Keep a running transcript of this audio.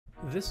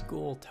This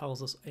goal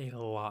tells us a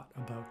lot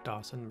about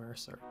Dawson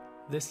Mercer.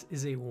 This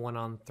is a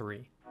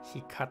 1-on-3.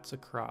 He cuts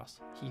across,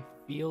 he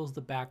feels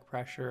the back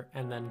pressure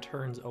and then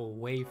turns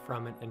away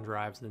from it and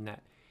drives the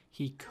net.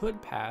 He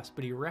could pass,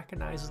 but he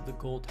recognizes the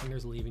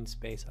goaltender's leaving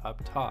space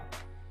up top.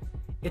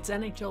 It's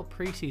NHL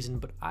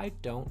preseason, but I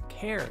don't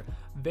care.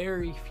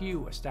 Very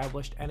few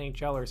established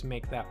NHLers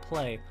make that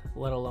play,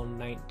 let alone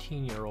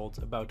 19-year-olds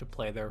about to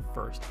play their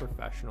first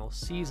professional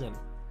season.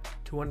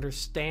 To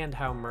understand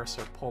how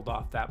Mercer pulled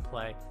off that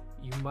play,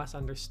 you must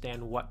understand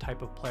what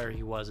type of player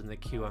he was in the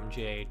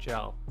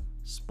QMJHL.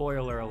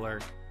 Spoiler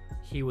alert,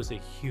 he was a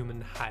human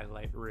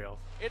highlight reel.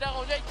 Et la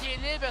rondelle qui est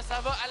libre, ça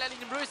va à la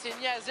ligne bleue, c'est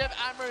Niazev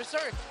à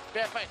Mercer.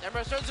 Belle feinte, à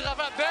Mercer du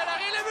revers, belle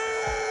arrêt, le but!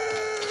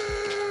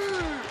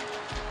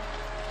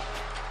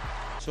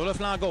 Sur le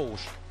flanc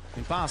gauche,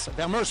 une passe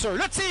vers Mercer,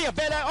 le tir,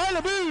 belle arrêt,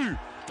 le but!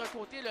 D'un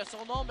côté, le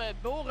surnom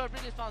beau repli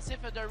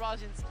défensif de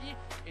Rosinski,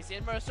 et c'est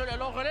Mercer le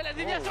long relais, la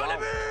déviation, le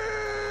but!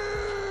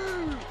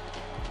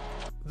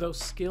 Those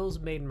skills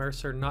made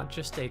Mercer not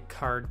just a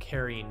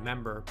card-carrying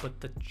member, but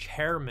the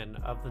chairman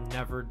of the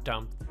Never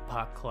Dump the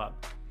Puck Club.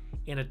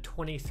 In a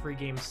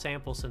 23-game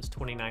sample since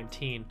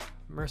 2019,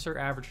 Mercer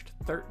averaged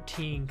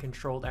 13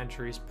 controlled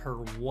entries per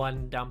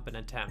one dumping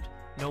attempt.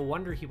 No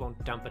wonder he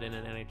won't dump it in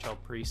an NHL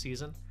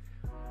preseason.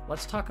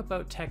 Let's talk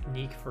about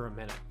technique for a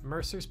minute.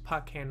 Mercer's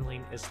puck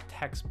handling is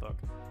textbook.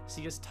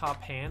 See his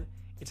top hand?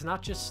 It's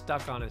not just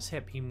stuck on his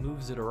hip, he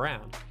moves it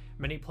around.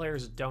 Many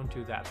players don't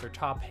do that. Their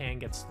top hand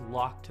gets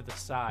locked to the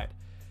side.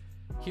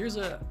 Here's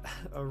a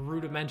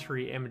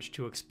rudimentary image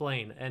to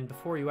explain, and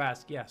before you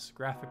ask, yes,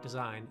 graphic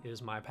design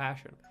is my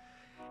passion.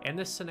 In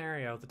this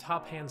scenario, the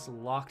top hand's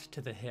locked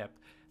to the hip.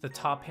 The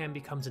top hand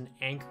becomes an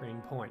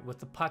anchoring point, with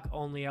the puck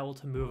only able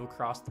to move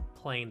across the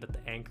plane that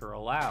the anchor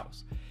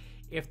allows.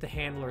 If the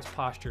handler's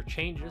posture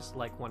changes,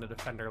 like when a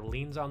defender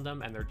leans on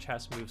them and their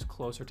chest moves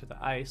closer to the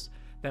ice,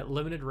 that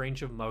limited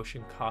range of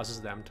motion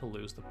causes them to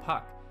lose the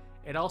puck.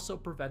 It also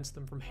prevents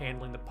them from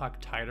handling the puck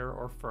tighter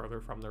or further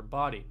from their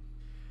body.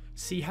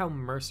 See how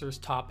Mercer's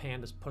top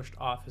hand is pushed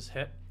off his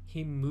hip?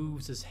 He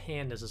moves his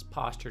hand as his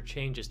posture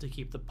changes to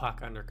keep the puck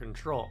under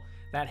control.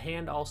 That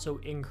hand also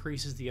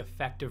increases the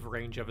effective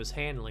range of his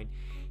handling.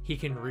 He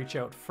can reach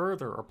out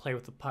further or play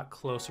with the puck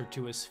closer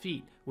to his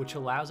feet, which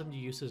allows him to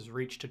use his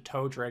reach to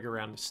toe drag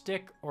around the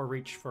stick or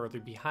reach further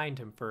behind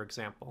him, for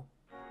example.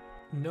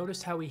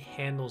 Notice how he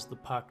handles the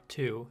puck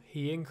too.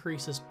 He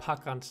increases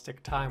puck on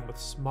stick time with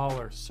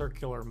smaller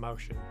circular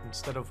motion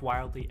instead of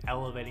wildly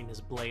elevating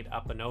his blade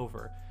up and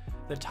over.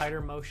 The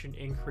tighter motion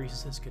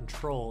increases his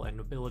control and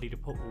ability to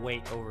put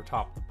weight over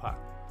top the puck.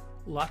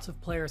 Lots of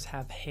players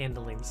have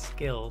handling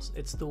skills.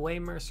 It's the way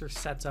Mercer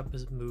sets up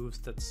his moves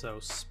that's so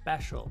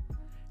special.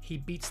 He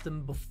beats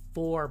them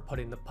before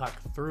putting the puck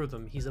through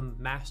them. He's a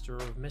master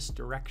of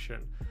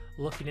misdirection,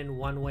 looking in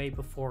one way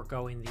before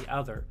going the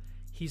other.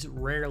 He's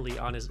rarely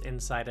on his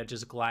inside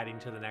edges gliding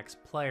to the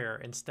next player.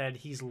 Instead,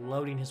 he's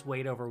loading his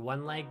weight over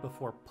one leg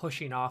before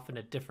pushing off in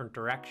a different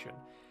direction.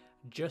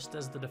 Just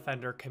as the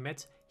defender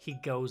commits, he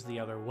goes the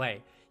other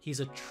way.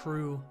 He's a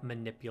true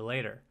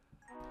manipulator.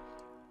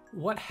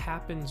 What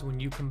happens when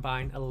you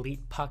combine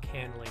elite puck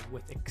handling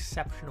with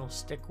exceptional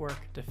stickwork,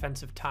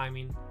 defensive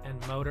timing,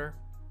 and motor?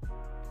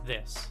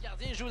 This. Le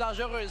gardien joue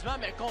dangereusement,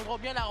 mais contrôle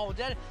bien la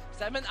rondelle.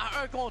 Ça mène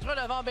à 1 contre 1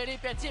 devant Bailey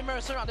Petit.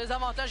 Mercer en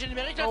désavantage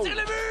numérique. Le tir,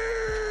 le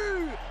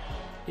but!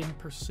 In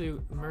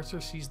pursuit, Mercer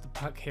sees the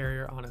puck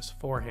carrier on his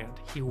forehand.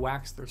 He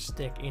whacks their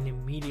stick and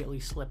immediately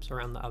slips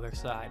around the other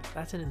side.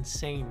 That's an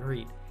insane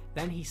read.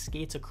 Then he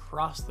skates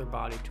across their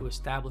body to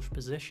establish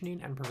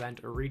positioning and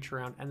prevent a reach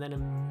around, and then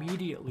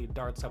immediately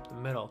darts up the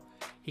middle.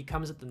 He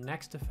comes at the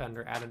next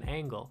defender at an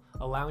angle,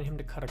 allowing him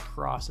to cut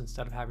across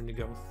instead of having to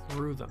go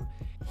through them.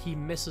 He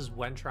misses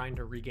when trying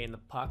to regain the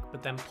puck,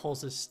 but then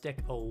pulls his stick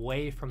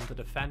away from the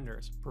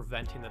defenders,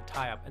 preventing the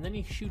tie-up, and then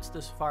he shoots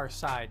this far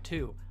side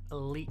too.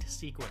 Elite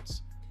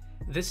sequence.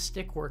 This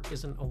stick work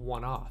isn't a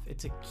one-off,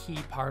 it's a key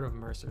part of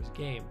Mercer's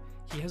game.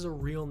 He has a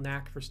real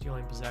knack for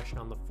stealing possession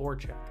on the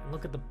forecheck, and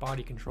look at the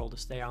body control to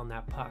stay on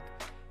that puck.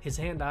 His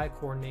hand-eye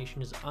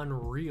coordination is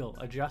unreal,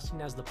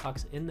 adjusting as the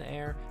puck's in the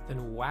air,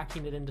 then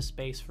whacking it into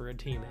space for a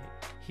teammate.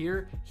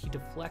 Here, he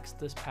deflects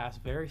this pass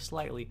very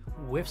slightly,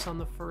 whiffs on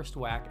the first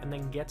whack, and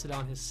then gets it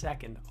on his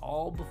second,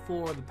 all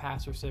before the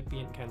pass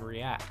recipient can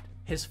react.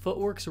 His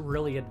footwork's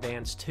really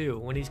advanced too.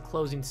 When he's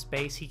closing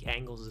space, he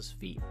angles his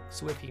feet,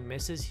 so if he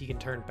misses, he can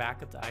turn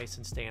back up the ice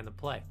and stay in the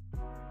play.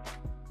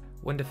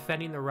 When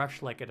defending the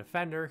rush like a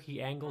defender,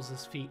 he angles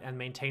his feet and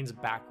maintains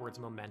backwards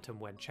momentum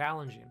when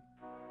challenging.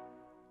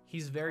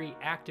 He's very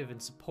active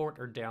in support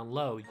or down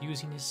low,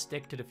 using his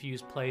stick to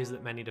defuse plays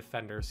that many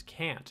defenders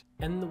can't.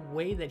 And the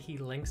way that he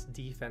links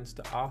defense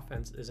to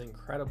offense is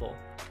incredible.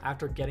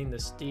 After getting the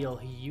steal,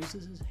 he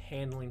uses his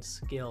handling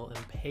skill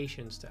and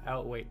patience to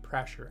outweight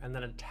pressure, and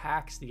then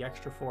attacks the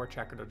extra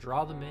forechecker to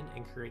draw them in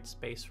and create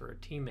space for a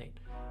teammate.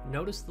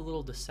 Notice the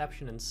little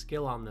deception and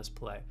skill on this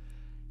play.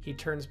 He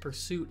turns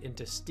pursuit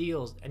into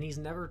steals, and he's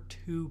never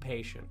too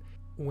patient.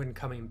 When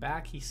coming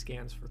back, he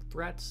scans for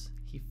threats,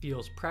 He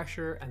feels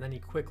pressure and then he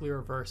quickly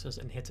reverses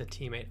and hits a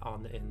teammate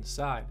on the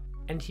inside.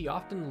 And he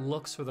often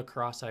looks for the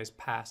cross-ice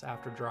pass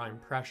after drawing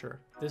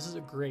pressure. This is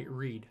a great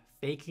read,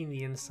 faking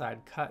the inside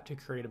cut to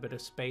create a bit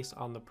of space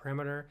on the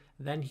perimeter.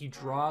 Then he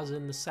draws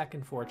in the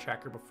second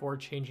forechecker before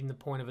changing the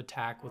point of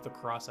attack with a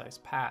cross-ice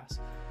pass.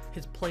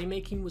 His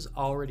playmaking was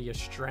already a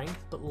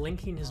strength, but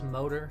linking his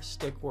motor,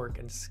 stickwork,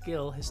 and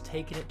skill has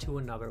taken it to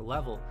another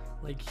level,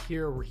 like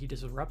here where he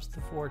disrupts the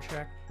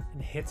forecheck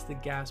and hits the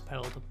gas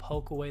pedal to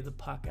poke away the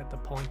puck at the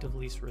point of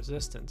least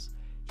resistance.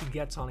 He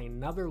gets on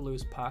another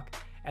loose puck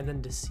and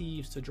then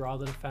deceives to draw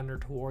the defender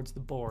towards the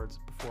boards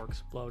before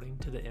exploding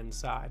to the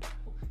inside.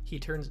 He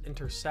turns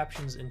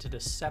interceptions into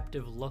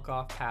deceptive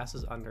look-off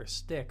passes under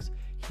sticks.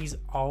 He's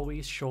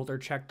always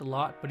shoulder-checked a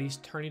lot, but he's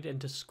turning it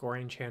into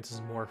scoring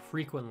chances more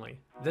frequently.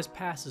 This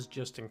pass is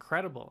just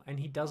incredible, and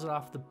he does it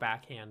off the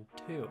backhand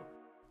too.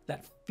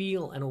 That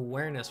feel and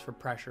awareness for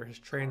pressure has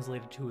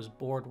translated to his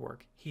board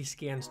work. He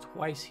scans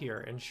twice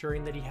here,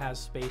 ensuring that he has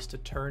space to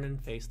turn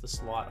and face the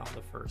slot on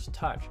the first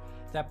touch.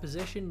 That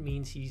position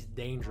means he's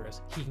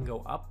dangerous. He can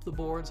go up the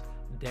boards,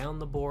 down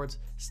the boards,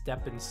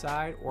 step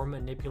inside, or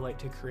manipulate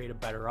to create a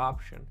better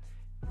option.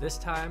 This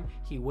time,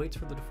 he waits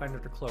for the defender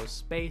to close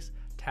space,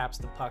 taps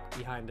the puck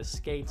behind his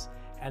skates,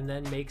 and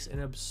then makes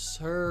an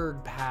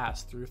absurd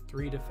pass through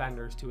 3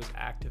 defenders to his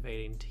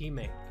activating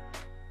teammate.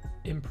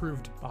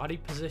 Improved body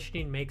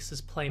positioning makes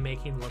his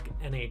playmaking look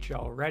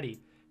NHL ready.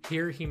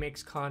 Here he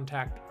makes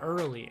contact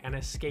early and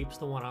escapes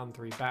the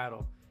 1-on-3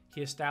 battle.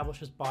 He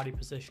establishes body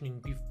positioning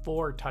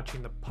before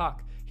touching the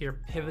puck,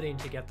 here pivoting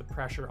to get the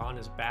pressure on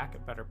his back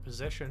at better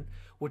position,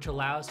 which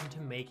allows him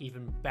to make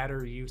even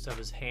better use of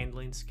his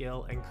handling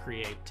skill and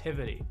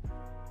creativity.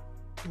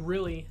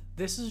 Really,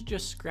 this is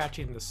just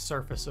scratching the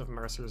surface of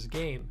Mercer's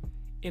game.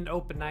 In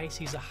open ice,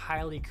 he's a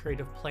highly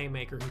creative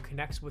playmaker who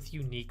connects with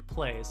unique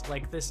plays,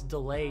 like this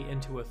delay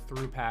into a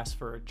through pass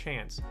for a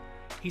chance.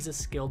 He's a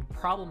skilled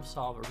problem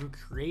solver who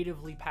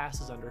creatively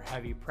passes under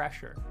heavy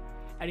pressure.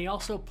 And he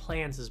also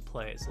plans his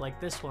plays, like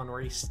this one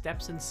where he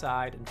steps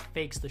inside and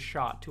fakes the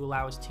shot to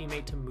allow his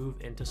teammate to move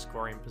into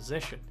scoring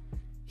position.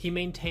 He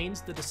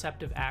maintains the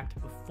deceptive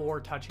act before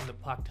touching the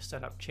puck to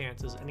set up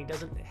chances, and he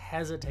doesn't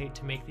hesitate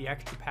to make the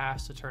extra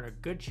pass to turn a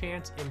good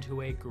chance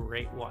into a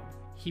great one.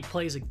 He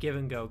plays a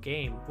give-and-go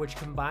game, which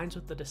combines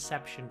with the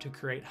deception to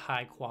create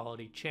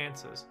high-quality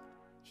chances.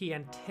 He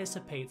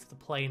anticipates the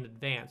play in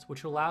advance,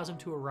 which allows him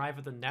to arrive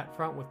at the net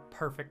front with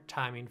perfect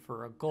timing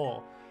for a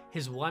goal.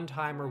 His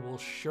one-timer will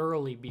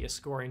surely be a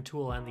scoring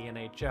tool in the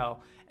NHL,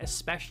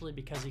 especially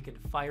because he can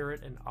fire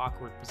it in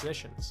awkward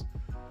positions.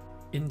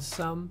 In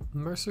sum,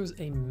 Mercer's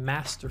a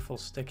masterful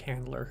stick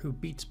handler who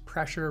beats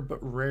pressure but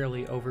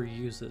rarely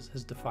overuses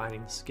his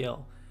defining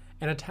skill.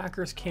 And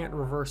attackers can't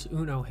reverse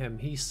Uno him.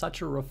 He's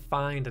such a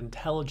refined,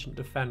 intelligent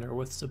defender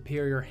with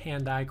superior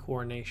hand-eye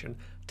coordination,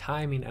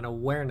 timing, and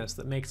awareness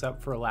that makes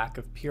up for a lack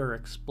of pure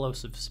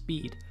explosive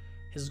speed.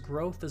 His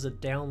growth as a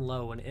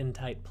down-low and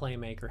in-tight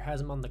playmaker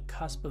has him on the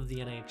cusp of the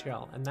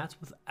NHL, and that's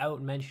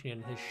without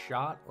mentioning his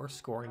shot or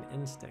scoring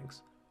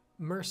instincts.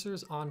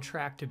 Mercer's on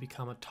track to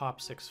become a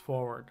top 6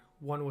 forward,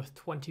 one with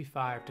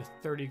 25 to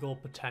 30 goal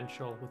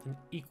potential with an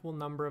equal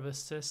number of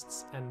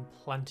assists and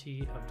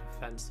plenty of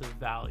defensive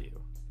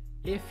value.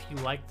 If you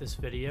liked this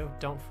video,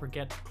 don't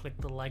forget to click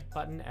the like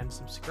button and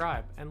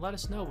subscribe, and let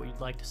us know what you'd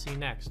like to see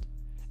next.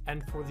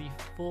 And for the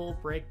full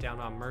breakdown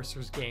on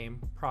Mercer's game,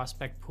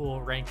 prospect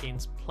pool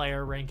rankings,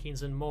 player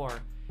rankings, and more,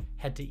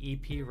 head to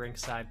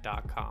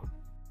eprinkside.com.